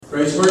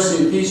Grace,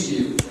 mercy, and peace to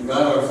you, from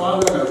God our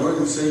Father and our Lord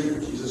and Savior,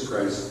 Jesus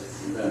Christ.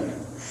 Amen.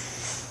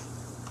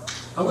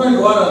 I'm going to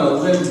go out on a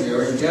limb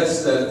here and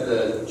guess that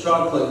the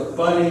chocolate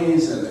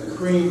bunnies and the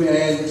cream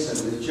eggs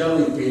and the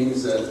jelly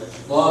beans that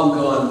long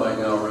gone by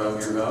now around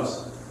your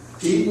house,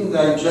 eaten,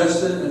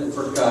 digested, and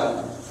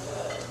forgotten.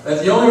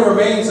 That the only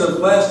remains of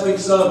last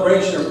week's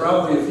celebration are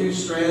probably a few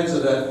strands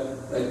of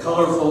that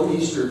colorful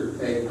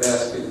Easter egg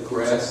basket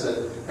grass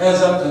that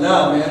has up to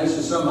now managed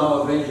to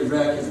somehow evade your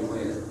vacuum cleaner.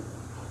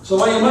 So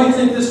while you might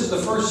think this is the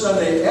first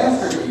Sunday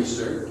after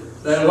Easter,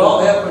 that it all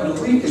happened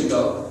a week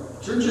ago,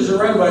 churches are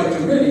run by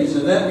committees,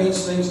 and that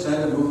means things tend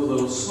to move a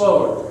little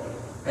slower.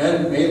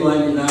 And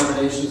mainline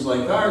denominations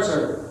like ours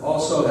are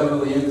also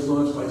heavily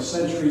influenced by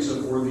centuries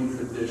of worthy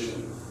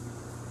tradition.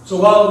 So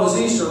while it was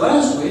Easter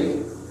last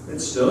week, it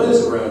still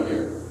is around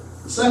here.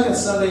 The second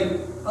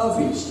Sunday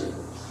of Easter.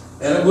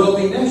 And it will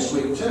be next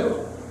week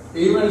too,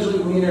 even as we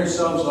wean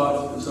ourselves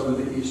off some of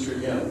the Easter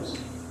hymns.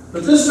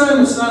 But this time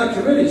it's not a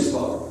committee's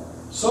fault.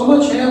 So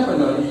much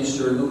happened on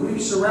Easter and the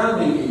week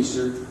surrounding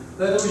Easter that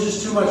there was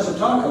just too much to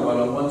talk about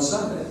on one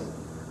Sunday.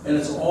 And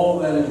it's all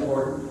that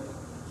important.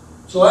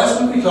 So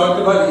last week we talked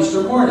about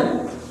Easter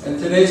morning. And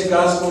today's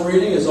gospel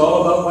reading is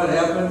all about what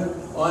happened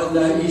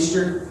on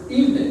Easter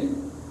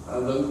evening,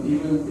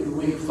 the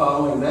week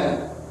following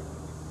that.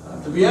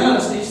 To be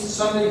honest, Easter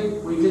Sunday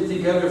we get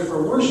together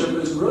for worship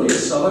is really a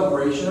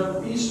celebration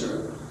of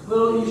Easter, a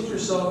little Easter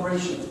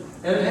celebration.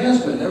 And it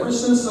has been ever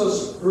since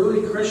those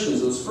early Christians,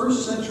 those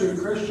first century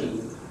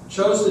Christians,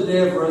 chose the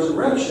day of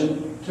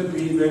resurrection to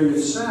be their new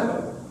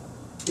Sabbath.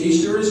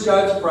 Easter is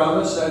God's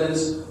promise that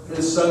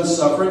his Son's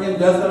suffering and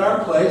death in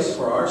our place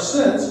for our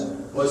sins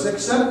was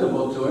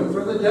acceptable to him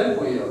for the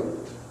debt we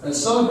owed. And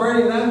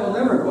celebrating that will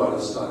never go out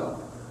of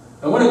style.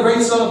 And what a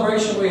great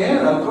celebration we had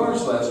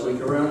outdoors last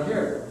week around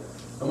here.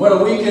 And what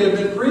a week it had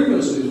been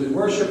previously as we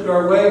worshipped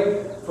our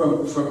way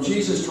from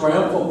Jesus'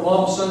 triumphal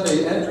Palm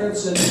Sunday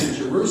entrance into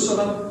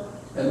Jerusalem,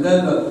 and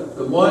then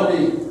the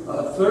Maundy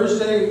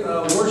Thursday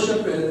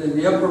worship in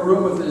the upper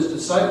room with his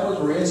disciples,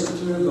 where he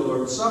instituted the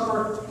Lord's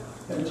Supper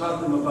and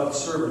taught them about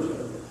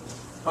servanthood.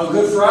 On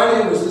Good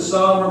Friday was the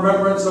solemn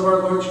remembrance of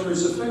our Lord's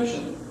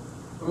crucifixion.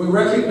 And we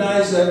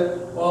recognize that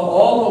while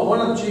all but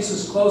one of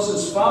Jesus'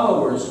 closest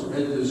followers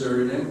had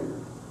deserted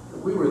him,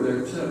 we were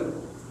there too.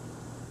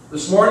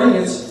 This morning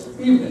it's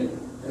evening,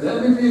 and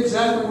that may be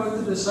exactly what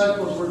the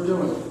disciples were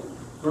doing,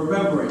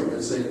 remembering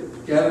as they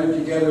gathered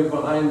together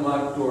behind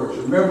locked doors,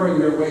 remembering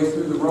their way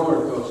through the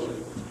roller coaster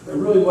that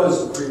really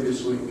was the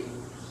previous week.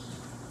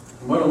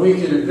 And what a week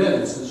it had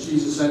been since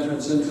Jesus'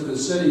 entrance into the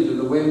city, to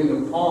the waving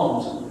of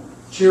palms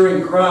and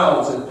cheering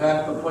crowds that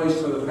packed the place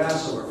for the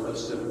Passover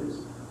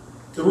festivities.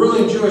 The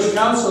ruling Jewish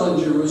council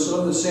in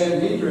Jerusalem, the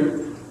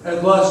Sanhedrin,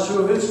 had lost two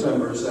of its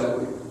members that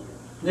week.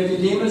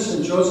 Nicodemus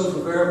and Joseph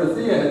of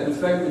Arimathea had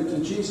defected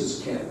to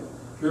Jesus' camp,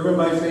 driven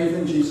by faith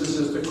in Jesus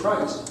as the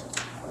Christ,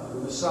 the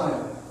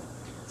Messiah.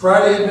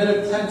 Friday had been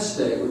a tense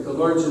day with the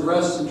Lord's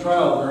arrest and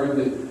trial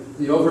during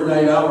the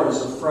overnight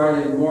hours of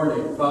Friday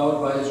morning,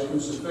 followed by his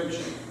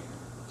crucifixion.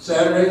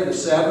 Saturday, the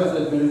Sabbath,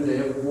 had been a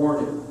day of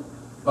mourning.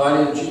 The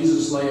body of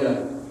Jesus lay in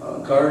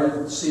a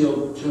guarded,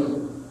 sealed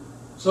tomb.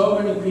 So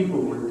many people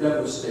were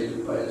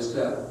devastated by his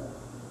death.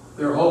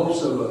 Their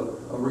hopes of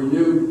a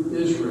renewed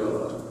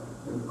Israel,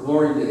 the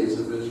glory days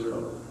of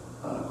Israel,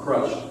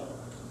 crushed.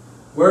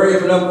 Wary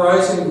of an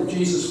uprising of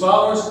Jesus'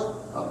 followers,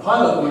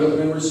 Pilate would have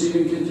been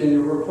receiving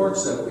continual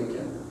reports that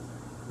weekend.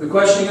 The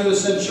questioning of the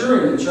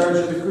centurion in charge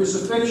of the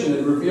crucifixion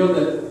had revealed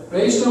that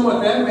based on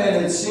what that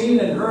man had seen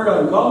and heard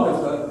on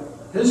Golgotha,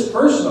 his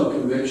personal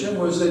conviction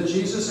was that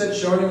Jesus had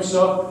shown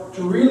himself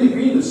to really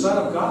be the Son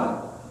of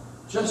God,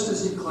 just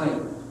as he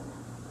claimed.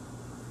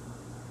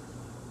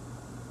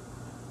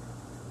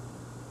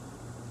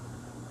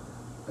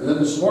 And then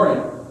this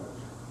morning,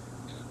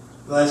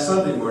 last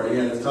Sunday morning,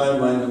 and the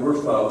timeline that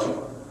we're following,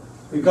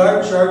 the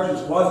guard charge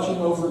was watching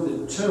over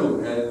the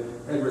tomb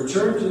and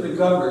returned to the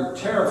governor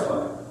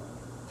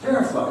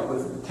terrified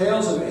with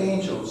tales of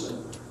angels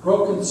and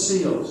broken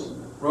seals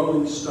and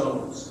rolling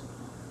stones.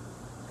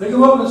 Think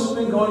of what has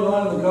been going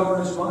on in the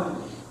governor's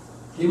mind.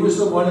 He was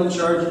the one in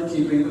charge of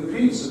keeping the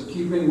peace, of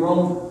keeping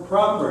Rome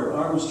proper at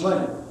arm's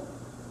length.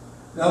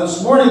 Now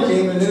this morning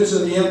came the news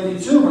of the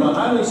empty tomb, and a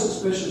highly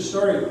suspicious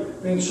story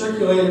being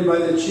circulated by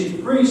the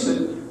chief priest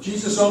that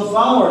Jesus' own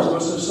followers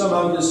must have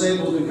somehow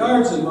disabled the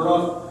guards and run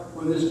off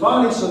with his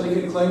body so they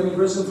could claim he'd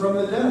risen from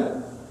the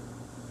dead.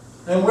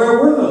 And where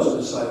were those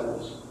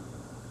disciples?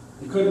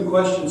 You couldn't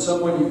question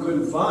someone you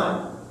couldn't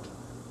find.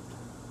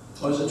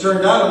 Well, as it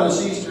turned out, on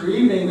this Easter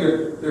evening,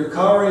 they're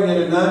cowering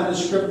in a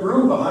nondescript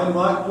room behind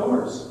locked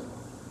doors.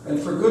 And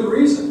for good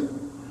reason.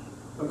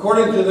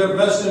 According to their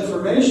best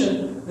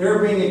information, they're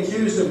being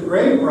accused of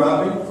grave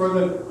robbing for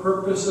the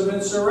purpose of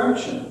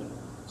insurrection.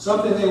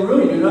 Something they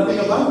really knew nothing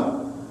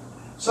about.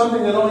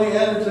 Something that only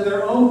added to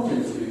their own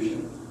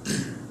confusion.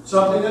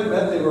 Something that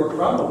meant they were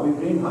probably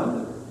being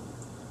hunted.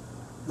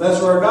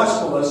 That's where our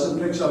gospel lesson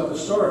picks up the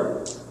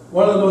story.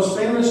 One of the most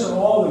famous of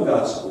all the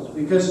gospels,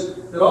 because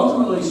it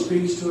ultimately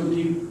speaks to a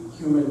deep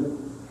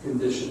human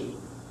condition.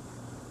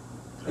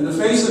 In the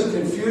face of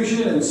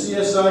confusion, and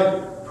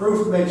CSI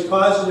proof makes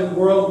positive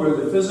world where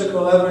the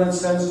physical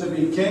evidence tends to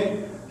be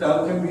king,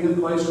 doubt can be the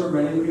place where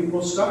many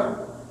people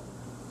start.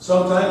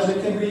 Sometimes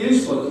it can be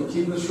useful. It can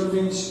keep us from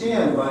being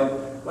scammed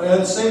by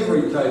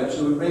unsavory types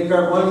who would make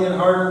our money and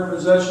hard-earned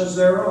possessions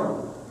their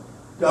own.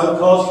 God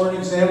calls for an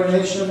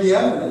examination of the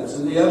evidence,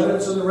 and the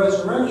evidence of the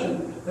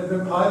resurrection have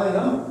been piling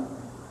up.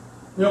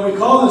 You know, we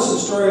call this the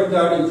story of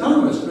doubting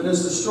Thomas, but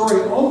as the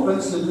story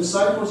opens, the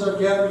disciples are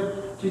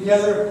gathered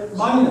together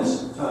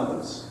minus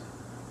Thomas.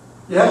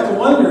 You have to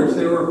wonder if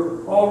they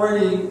were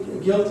already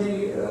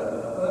guilty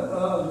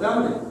of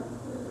doubting,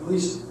 at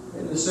least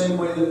in the same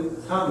way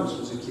that Thomas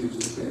was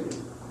accused of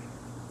being.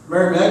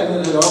 Mary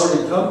Magdalene had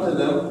already come to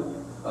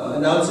them,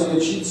 announcing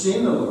that she'd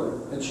seen the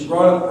Lord, and she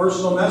brought a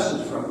personal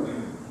message from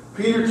him.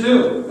 Peter,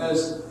 too,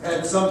 has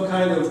had some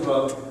kind of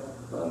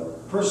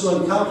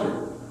personal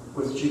encounter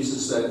with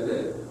Jesus that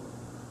day.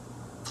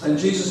 And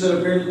Jesus had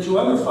appeared to two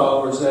other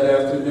followers that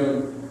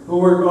afternoon who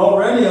were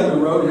already on the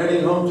road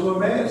heading home to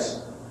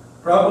Emmaus,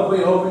 probably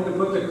hoping to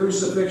put the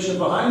crucifixion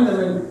behind them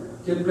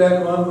and get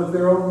back on with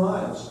their own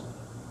lives.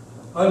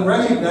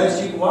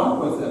 Unrecognized, he'd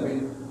walked with them,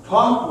 he'd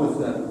talked with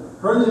them,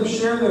 heard them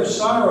share their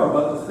sorrow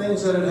about the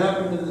things that had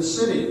happened in the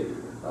city,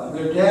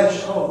 their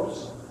dashed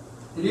hopes.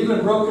 He'd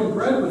even broken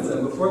bread with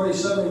them before they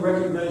suddenly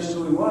recognized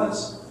who he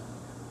was,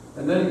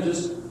 and then he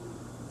just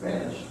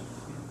vanished.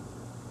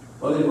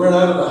 Well, they run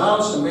out of the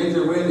house and made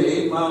their way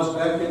the 8 miles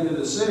back into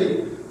the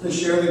city to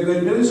share the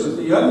good news with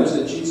the others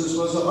that Jesus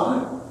was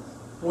alive.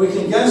 And we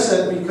can guess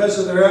that because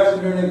of their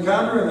afternoon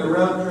encounter and their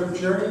round-trip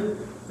journey,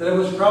 that it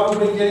was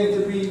probably getting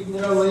to be,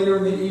 later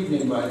in the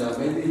evening by now,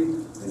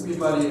 maybe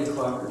about 8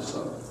 o'clock or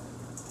so.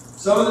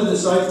 Some of the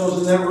disciples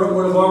in that room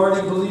would have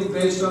already believed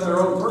based on their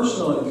own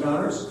personal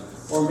encounters,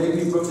 or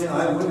maybe from the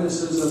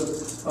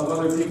eyewitnesses of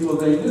other people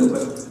they knew.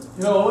 But,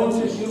 owing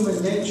to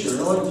human nature,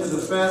 owing to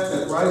the fact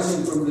that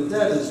rising from the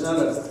dead is not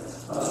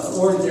an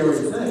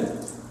ordinary thing,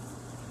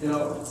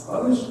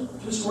 others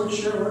just weren't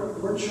sure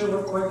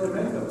what quite to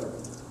make of it.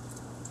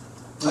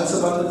 That's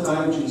about the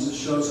time Jesus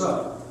shows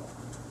up.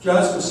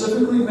 John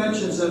specifically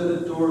mentions that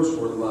the doors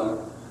were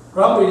locked,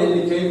 probably to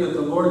indicate that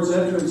the Lord's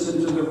entrance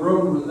into the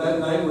room that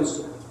night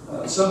was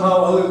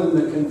somehow other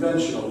than the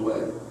conventional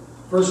way.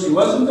 First he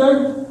wasn't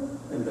there,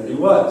 and then he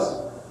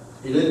was.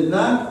 He didn't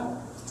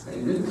knock, and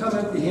he didn't come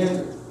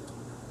empty-handed.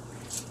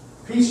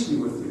 Peace be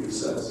with you, he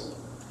says.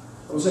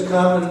 It was a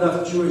common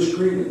enough Jewish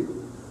greeting.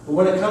 But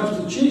when it comes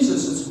to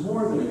Jesus, it's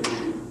more than a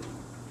greeting.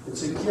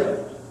 It's a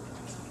gift.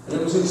 And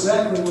it was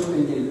exactly what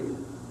they needed.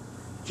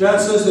 John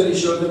says that he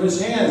showed them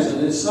his hands and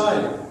his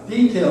side,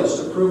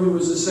 details to prove he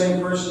was the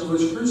same person who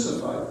was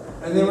crucified.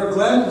 And they were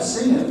glad to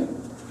see him.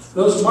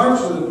 Those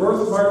marks were the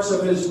birthmarks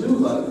of his new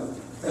life.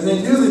 And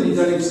they knew that he'd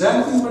done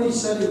exactly what he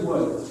said he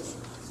would.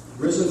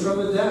 Risen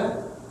from the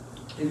dead.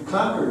 He'd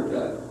conquered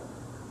death.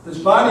 His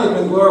body had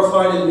been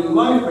glorified in new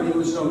life, but he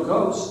was no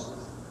ghost.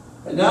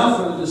 And now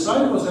for the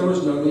disciples, there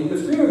was no need to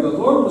fear. The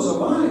Lord was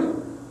alive.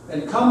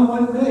 And come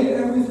what may,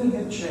 everything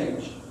had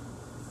changed.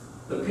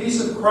 The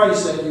peace of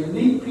Christ, that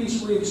unique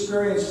peace we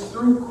experience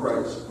through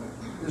Christ,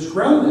 is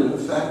grounded in the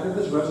fact of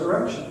his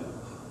resurrection.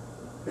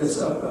 It's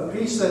a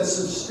peace that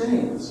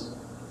sustains.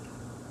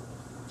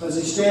 As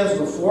he stands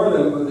before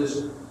them with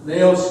his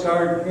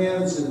nail-scarred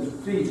hands and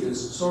feet,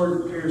 his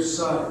sword-pierced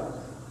side,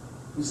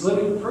 he's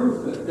living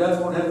proof that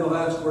death won't have the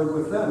last word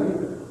with them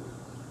either.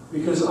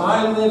 Because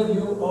I live,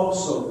 you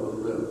also will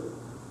live.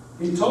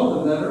 He told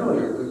them that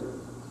earlier,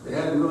 but they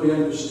hadn't really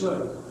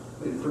understood.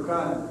 They'd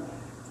forgotten.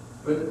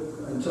 But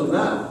until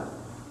now,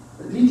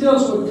 the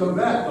details would come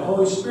back. The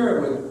Holy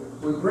Spirit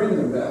would bring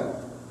them back.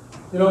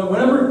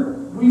 Whenever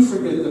we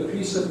forget the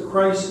peace of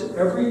Christ,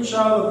 every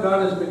child of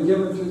God has been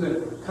given through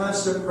the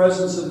constant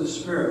presence of the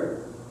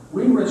Spirit.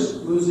 We risk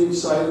losing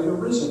sight of the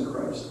risen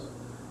Christ.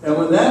 And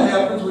when that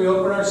happens, we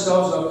open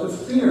ourselves up to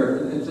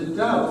fear and to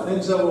doubt,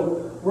 things that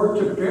will work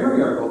to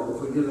bury our hope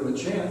if we give them a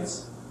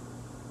chance.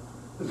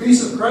 The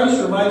peace of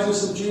Christ reminds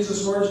us of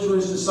Jesus' words to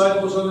his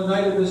disciples on the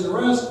night of his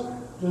arrest: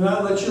 do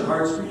not let your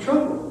hearts be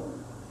troubled.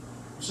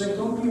 He's saying,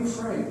 don't be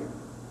afraid.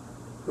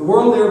 The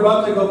world they're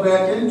about to go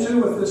back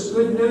into with this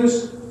good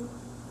news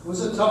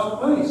was a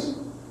tough place.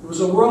 It was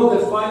a world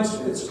that finds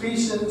its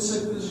peace in the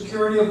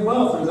security of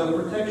wealth, or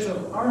the protection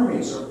of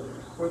armies,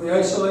 or the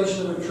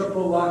isolation of a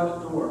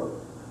triple-locked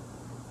door.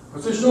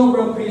 But there's no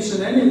real peace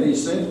in any of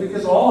these things,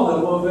 because all of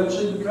them will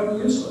eventually become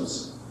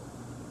useless.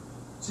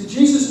 See,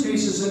 Jesus'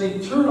 peace is an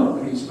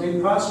eternal peace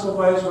made possible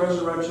by his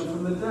resurrection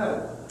from the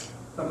dead.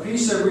 A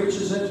peace that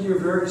reaches into your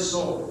very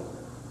soul.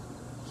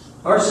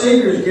 Our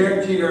Savior has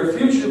guaranteed our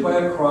future by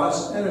a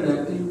cross and an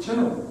empty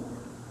tomb.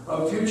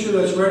 A future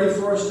that's ready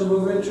for us to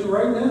move into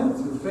right now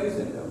through faith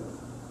in him.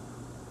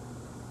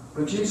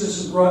 But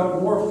Jesus has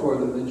brought more for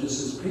them than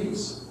just his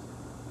peace.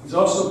 He's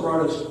also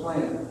brought his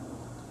plan.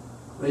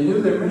 They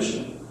knew their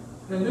mission.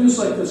 And news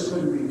like this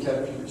couldn't be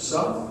kept to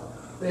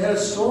yourself. They had a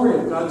story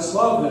of God's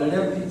love and an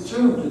empty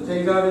tomb to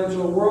take out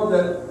into a world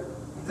that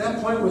at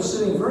that point was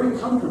sitting very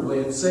comfortably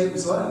in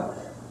Satan's lap.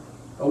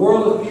 A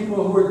world of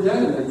people who were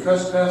dead in their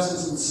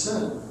trespasses and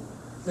sin.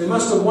 They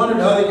must have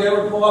wondered how they could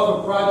ever pull off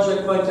a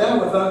project like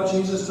that without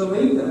Jesus to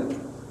lead them.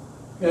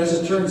 And as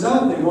it turns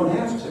out, they won't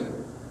have to.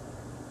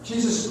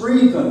 Jesus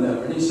breathed on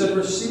them, and he said,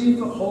 receive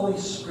the Holy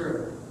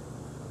Spirit.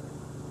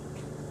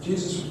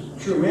 Jesus was a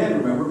true man,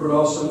 remember, but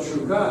also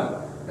true God.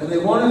 And they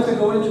wanted to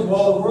go into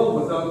all the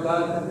world without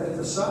God at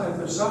their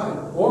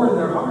side, or in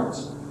their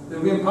hearts.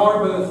 They'd be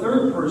empowered by the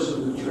third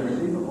person of the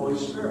Trinity, the Holy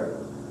Spirit.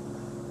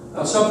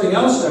 Now, something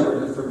else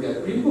never to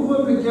forget. People who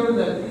have been given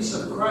that peace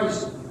of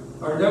Christ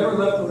are never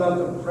left without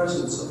the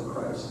presence of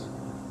Christ.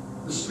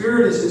 The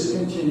Spirit is his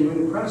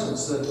continuing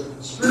presence. The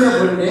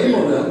Spirit would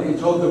enable them, he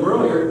told them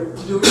earlier,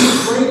 to do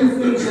even greater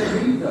things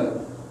than he'd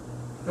done.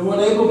 It will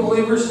enable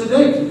believers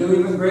today to do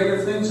even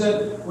greater things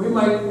than we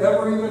might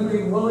ever even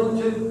be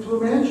willing to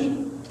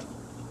imagine.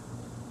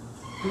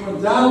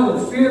 When doubt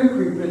and fear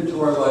creep into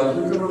our life,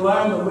 we can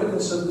rely on the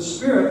witness of the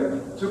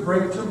Spirit to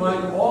bring to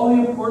mind all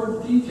the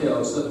important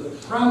details, the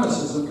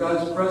promises of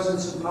God's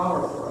presence and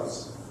power for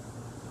us.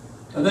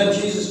 And then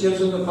Jesus gives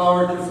them the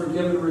power to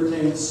forgive and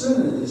retain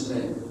sin in his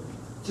name.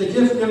 It's a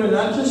gift given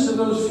not just to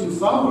those few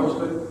followers,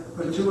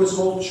 but to his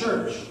whole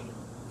church.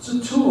 It's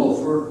a tool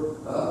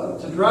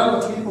to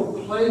drive a people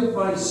plagued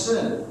by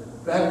sin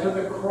back to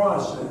the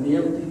cross and the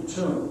empty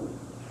tomb,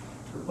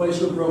 the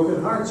place where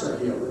broken hearts are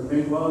healed and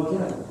made well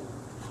again.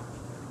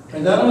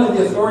 And not only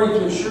the authority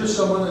to assure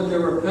someone that their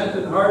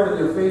repentant heart and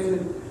their faith in,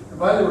 and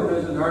by the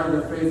repentant heart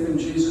and their faith in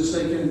Jesus,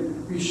 they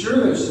can be sure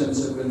their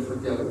sins have been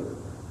forgiven,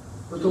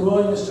 but the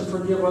willingness to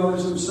forgive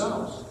others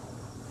themselves,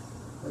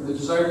 and the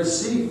desire to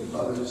see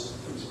others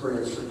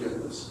experience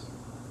forgiveness.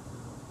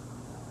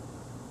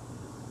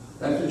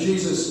 After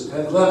Jesus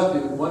had left,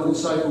 the one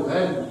disciple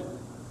hadn't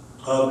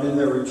in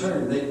their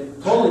return. They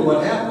told him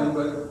what happened,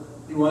 but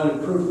he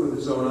wanted proof with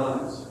his own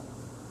eyes.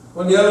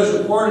 When the others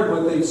reported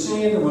what they'd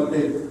seen and what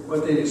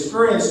they'd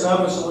experienced,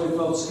 Thomas only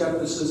felt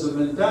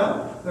skepticism and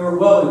doubt. They were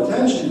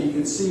well-intentioned, he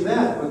could see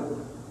that, but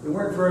they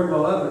weren't very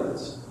well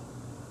evidenced.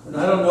 And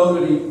I don't know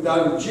that he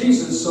doubted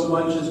Jesus so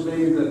much as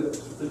maybe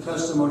the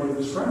testimony of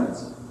his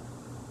friends.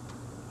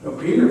 You know,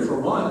 Peter, for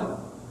one.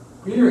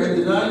 Peter had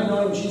denied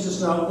knowing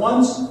Jesus not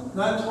once,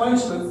 not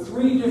twice, but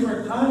 3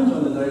 different times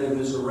on the night of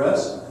his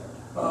arrest.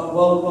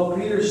 While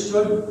Peter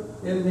stood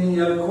in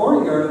the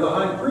courtyard of the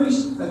high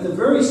priest, at the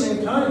very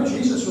same time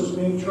Jesus was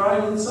being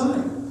tried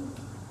inside.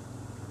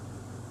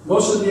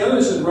 Most of the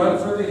others had run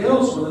for the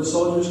hills when the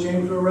soldiers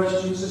came to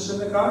arrest Jesus in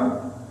the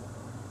garden.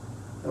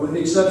 And with the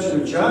exception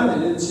of John,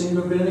 they didn't seem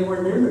to have been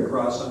anywhere near the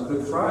cross on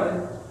Good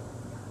Friday.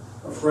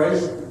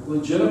 Afraid,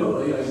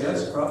 legitimately, I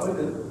guess, probably,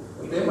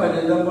 that they might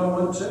end up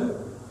on one too.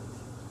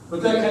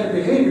 But that kind of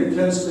behavior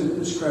tends to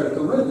discredit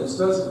the witness,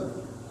 doesn't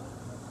it?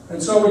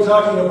 And so are we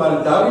talking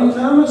about a doubting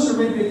Thomas or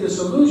maybe a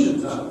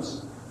disillusioned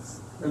Thomas?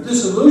 A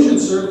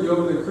disillusioned certainly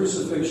over the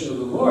crucifixion of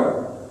the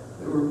Lord.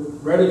 They were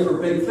ready for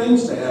big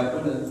things to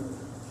happen and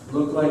it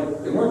looked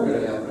like they weren't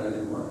going to happen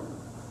anymore.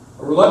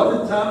 A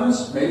reluctant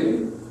Thomas? Maybe.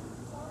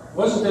 It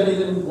wasn't that he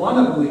didn't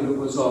want to believe it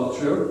was all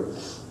true.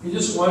 He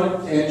just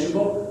wanted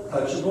tangible,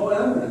 touchable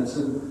evidence.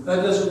 And that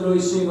doesn't really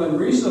seem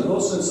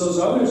unreasonable since those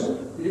others,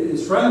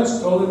 his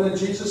friends, told him that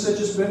Jesus had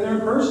just been there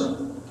in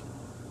person.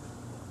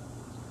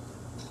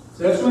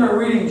 So that's when our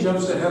reading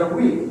jumps ahead a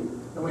week,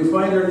 and we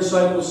find our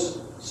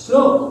disciples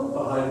still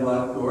behind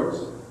locked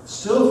doors,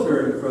 still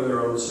fearing for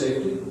their own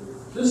safety.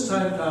 This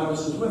time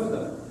Thomas is with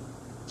them.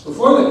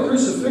 Before the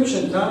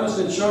crucifixion, Thomas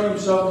had shown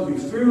himself to be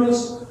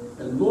fearless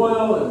and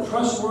loyal and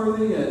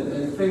trustworthy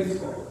and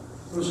faithful.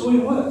 It was who he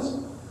was.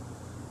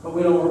 But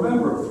we don't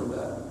remember him for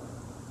that.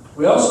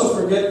 We also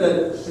forget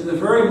that in the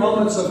very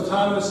moments of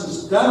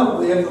Thomas's doubt,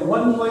 we have the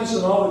one place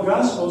in all the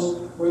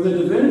Gospels where the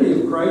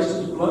divinity of Christ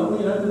is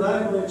bluntly and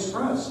undeniably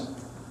expressed.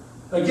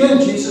 Again,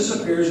 Jesus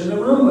appears in the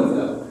room with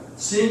them.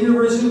 Seeing the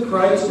risen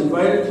Christ,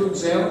 invited to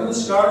examine the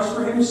scars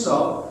for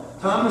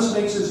himself, Thomas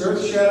makes his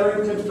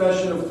earth-shattering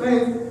confession of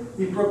faith.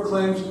 He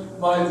proclaims,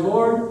 "My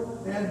Lord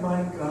and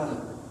my God."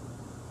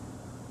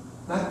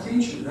 Not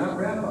teacher, not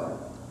rabbi.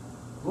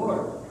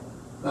 Lord,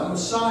 not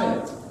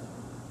Messiah.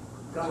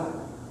 God.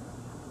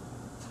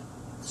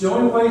 It's the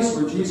only place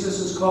where Jesus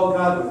is called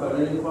God without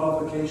any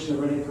qualification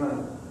of any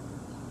kind.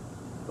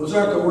 Those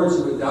aren't the words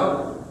of a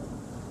doubter.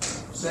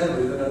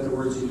 Sadly, they're not the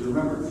words he's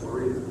remembered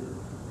for either.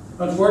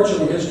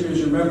 Unfortunately, history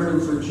has remembered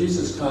him for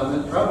Jesus'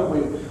 comment.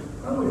 Probably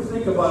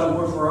think about it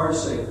more for our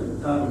sake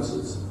than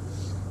Thomas's.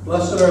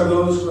 Blessed are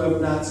those who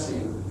have not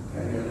seen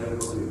and yet have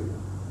believed.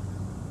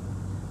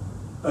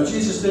 Now,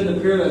 Jesus didn't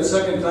appear that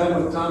second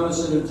time with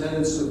Thomas in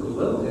attendance to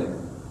belittle him.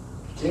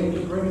 He came to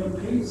bring him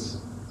peace.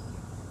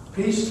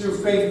 Peace through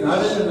faith,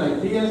 not in an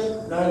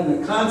idea, not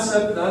in a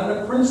concept, not in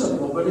a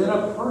principle, but in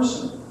a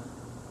person.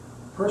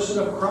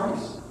 Person of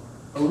Christ.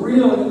 A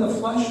real in the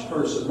flesh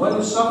person. One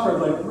who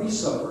suffered like we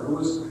suffer. Who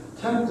was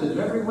tempted in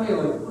every way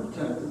like we're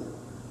tempted.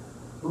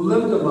 Who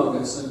lived among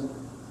us and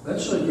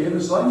eventually gave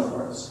his life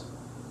for us.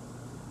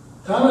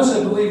 Thomas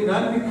had believed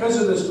not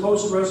because of this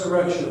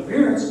post-resurrection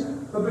appearance,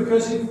 but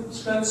because he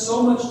spent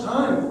so much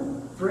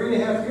time,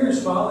 3.5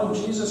 years, following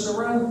Jesus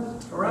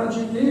around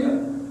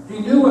Judea. He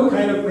knew what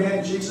kind of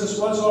man Jesus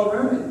was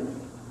already.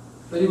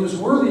 that he was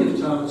worthy of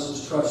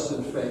Thomas's trust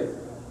and faith,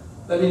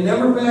 that he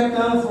never backed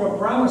down from a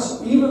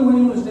promise, even when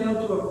he was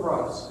nailed to a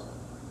cross.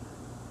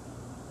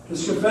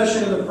 His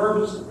confession in the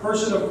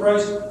person of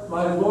Christ,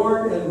 my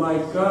Lord and my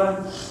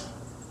God,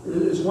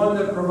 is one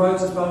that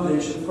provides a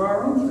foundation for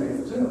our own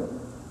faith, too.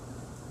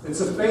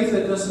 It's a faith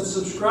that doesn't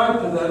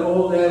subscribe to that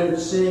old adage,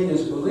 seeing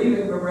is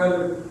believing, but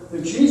rather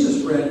the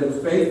Jesus brand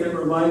of faith that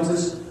reminds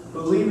us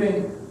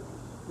believing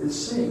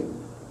is seeing.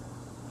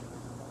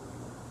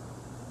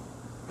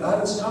 God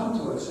has come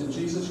to us in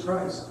Jesus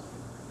Christ,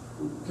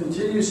 who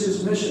continues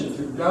his mission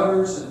through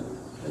doubters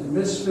and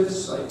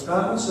misfits like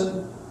Thomas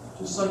and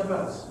just like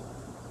us.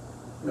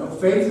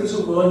 Faith is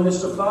a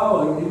willingness to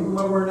follow him, even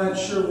when we're not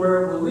sure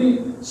where it will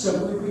lead,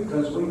 simply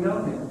because we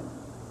know him.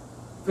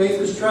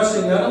 Faith is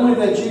trusting not only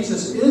that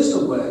Jesus is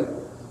the way,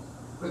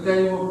 but that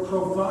he will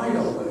provide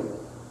a way.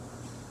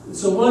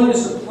 It's a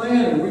willingness to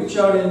plan and reach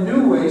out in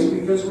new ways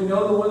because we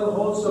know the one that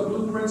holds the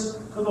blueprints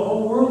for the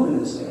whole world in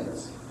his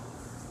hands,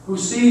 who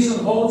sees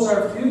and holds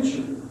our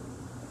future.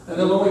 And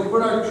that when we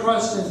put our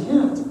trust in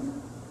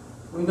him,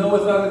 we know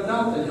without a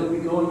doubt that he'll be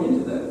going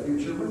into that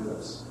future with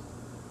us.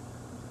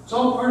 It's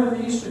all part of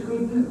the Easter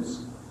good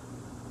news.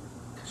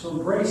 So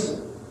embrace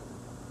it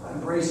by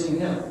embracing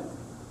him.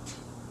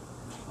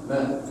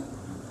 Amen.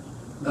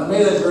 Now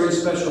may that very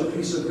special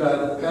peace of God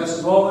that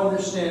passes all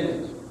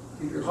understanding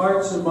keep your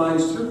hearts and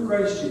minds through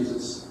Christ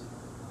Jesus.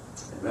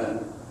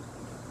 Amen.